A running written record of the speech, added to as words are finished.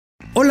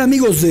Hola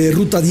amigos de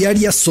Ruta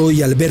Diaria,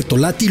 soy Alberto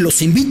Lati.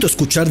 Los invito a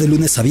escuchar de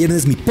lunes a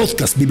viernes mi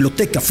podcast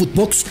Biblioteca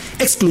Footbox,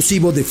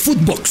 exclusivo de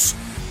Footbox.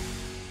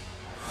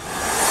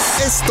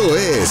 Esto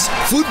es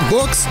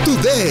Footbox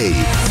Today.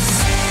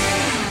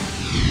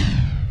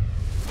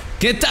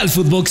 ¿Qué tal,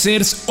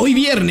 Footboxers? Hoy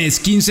viernes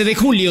 15 de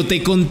julio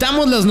te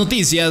contamos las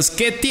noticias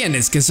que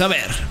tienes que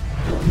saber.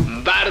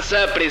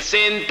 Barça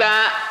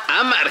presenta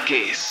a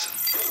Márquez.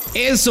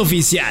 Es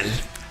oficial.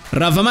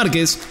 Rafa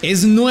Márquez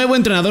es nuevo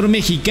entrenador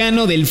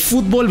mexicano del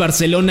Fútbol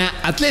Barcelona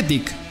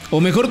Athletic,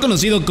 o mejor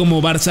conocido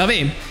como Barça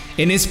B.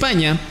 En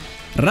España,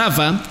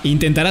 Rafa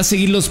intentará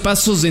seguir los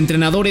pasos de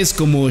entrenadores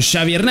como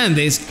Xavi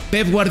Hernández,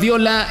 Pep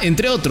Guardiola,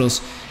 entre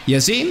otros, y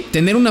así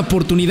tener una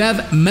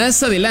oportunidad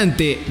más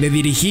adelante de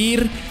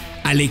dirigir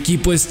al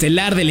equipo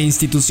estelar de la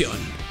institución.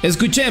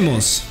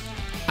 Escuchemos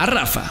a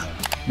Rafa.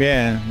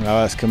 Bien, la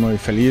verdad es que muy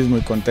feliz,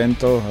 muy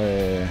contento.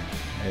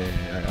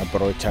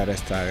 Aprovechar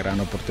esta gran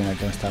oportunidad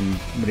que me están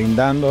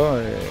brindando.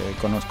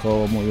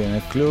 Conozco muy bien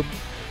el club,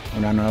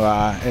 una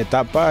nueva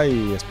etapa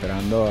y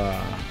esperando a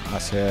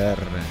hacer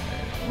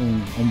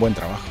un buen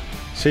trabajo.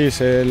 Sí,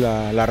 sé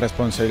la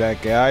responsabilidad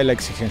que hay, la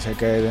exigencia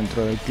que hay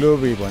dentro del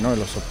club y bueno,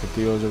 los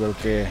objetivos yo creo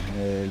que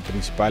el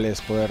principal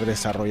es poder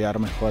desarrollar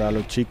mejor a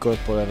los chicos,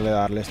 poderle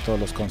darles todos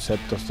los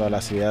conceptos, todas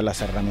las ideas, las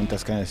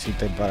herramientas que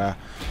necesiten para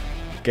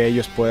que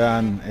ellos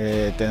puedan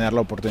tener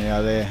la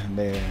oportunidad de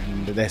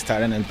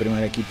estar en el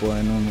primer equipo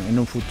en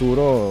un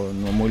futuro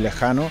no muy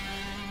lejano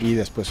y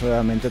después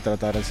obviamente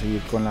tratar de seguir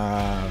con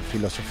la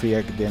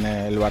filosofía que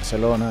tiene el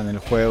Barcelona en el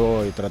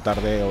juego y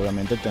tratar de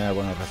obviamente tener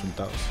buenos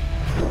resultados.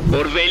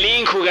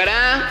 Orbelín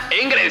jugará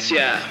en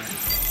Grecia.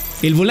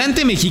 El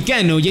volante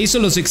mexicano ya hizo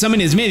los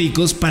exámenes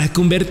médicos para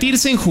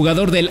convertirse en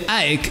jugador del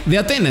AEK de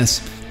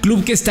Atenas,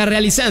 club que está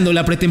realizando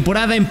la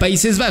pretemporada en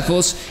Países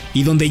Bajos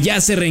y donde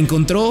ya se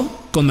reencontró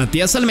con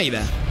Matías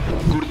Almeida.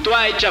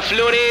 Courtois echa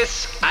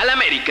flores al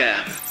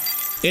América.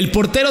 El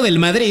portero del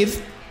Madrid,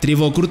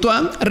 Thibaut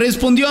Courtois,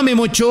 respondió a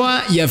Memo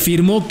Ochoa y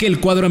afirmó que el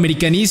cuadro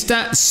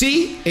americanista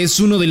sí es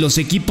uno de los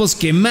equipos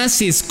que más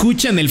se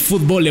escucha en el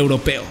fútbol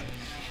europeo.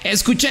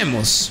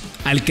 Escuchemos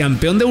al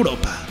campeón de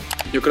Europa.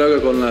 Yo creo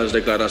que con las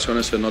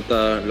declaraciones se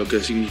nota lo que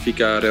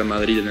significa Real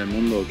Madrid en el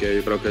mundo, que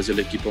yo creo que es el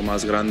equipo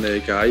más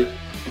grande que hay.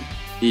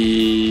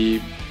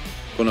 Y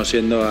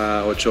conociendo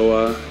a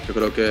Ochoa, yo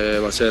creo que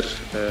va a ser,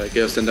 que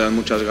ellos tendrán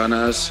muchas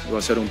ganas, va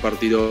a ser un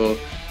partido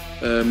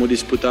muy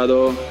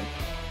disputado.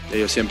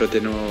 Ellos siempre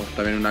tienen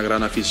también una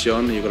gran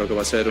afición y yo creo que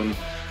va a ser un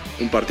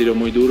partido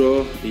muy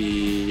duro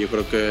y yo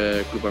creo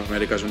que Club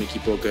América es un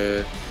equipo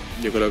que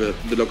yo creo que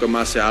de lo que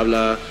más se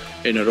habla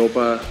en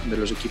Europa de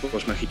los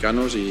equipos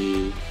mexicanos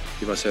y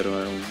va a ser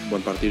un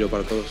buen partido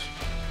para todos.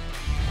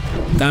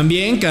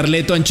 También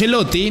Carleto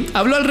Ancelotti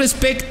habló al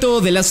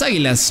respecto de las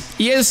Águilas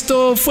y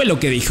esto fue lo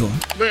que dijo.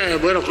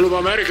 Bueno, Club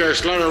América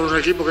es claro, un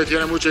equipo que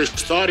tiene mucha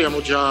historia,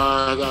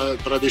 mucha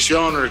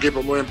tradición, un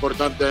equipo muy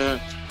importante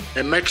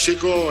en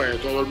México.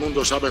 Todo el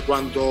mundo sabe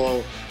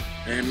cuánto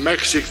en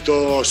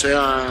México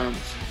sea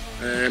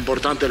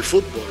importante el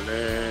fútbol.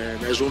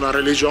 Es una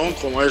religión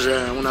como es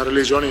una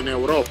religión en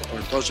Europa.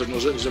 Entonces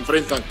nos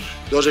enfrentan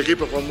dos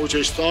equipos con mucha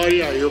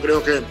historia y yo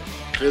creo que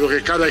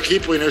cada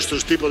equipo en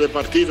estos tipos de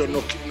partidos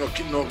no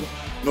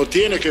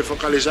tiene que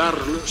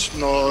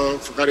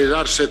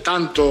focalizarse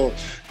tanto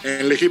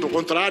en el equipo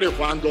contrario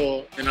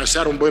cuando en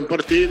hacer un buen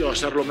partido,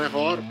 hacerlo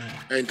mejor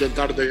e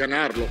intentar de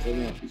ganarlo,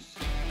 como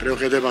creo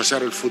que debe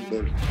ser el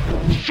fútbol.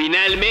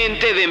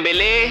 Finalmente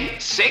Dembélé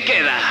se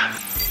queda.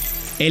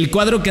 El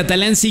cuadro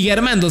catalán sigue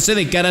armándose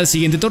de cara al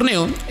siguiente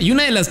torneo y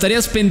una de las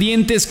tareas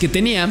pendientes que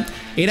tenía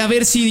era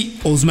ver si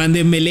Ousmane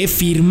Dembélé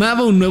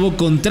firmaba un nuevo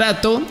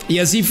contrato y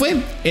así fue.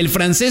 El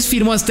francés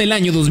firmó hasta el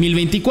año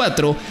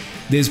 2024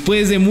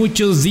 después de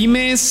muchos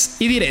dimes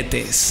y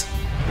diretes.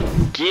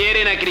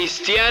 Quieren a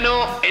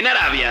Cristiano en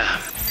Arabia.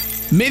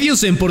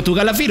 Medios en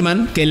Portugal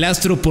afirman que el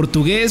astro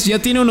portugués ya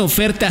tiene una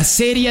oferta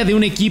seria de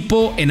un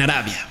equipo en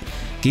Arabia,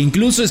 que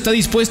incluso está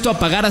dispuesto a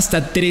pagar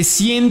hasta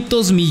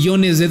 $300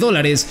 millones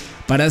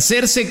para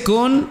hacerse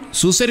con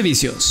sus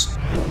servicios.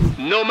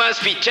 No más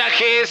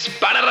fichajes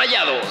para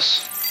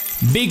Rayados.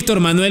 Víctor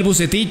Manuel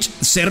Vucetich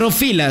cerró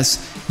filas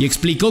y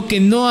explicó que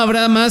no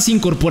habrá más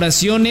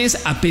incorporaciones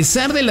a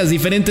pesar de las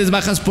diferentes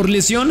bajas por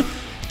lesión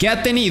que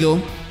ha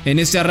tenido en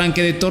este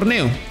arranque de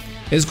torneo.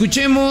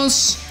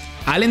 Escuchemos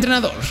al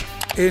entrenador.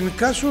 En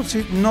caso,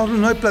 sí,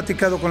 no he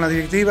platicado con la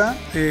directiva,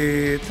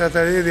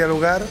 trataré de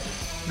dialogar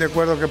de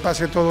acuerdo a que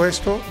pase todo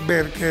esto,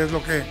 ver qué es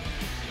lo que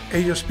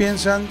ellos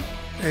piensan,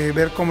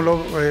 ver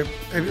cómo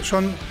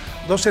son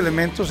dos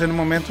elementos en un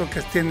momento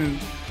que tienen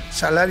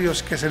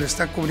salarios que se les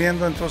está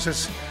cubriendo,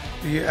 entonces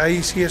y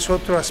ahí sí es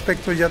otro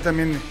aspecto, ya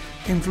también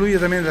influye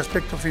también el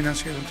aspecto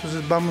financiero.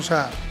 Entonces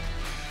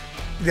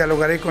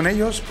dialogaré con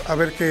ellos a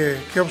ver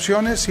qué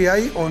opciones, si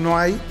hay o no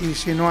hay, y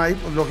si no hay,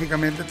 pues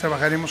lógicamente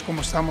trabajaremos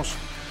como estamos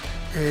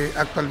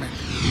actualmente.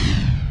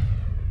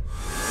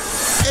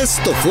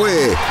 Esto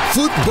fue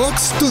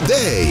Footbox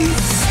Today.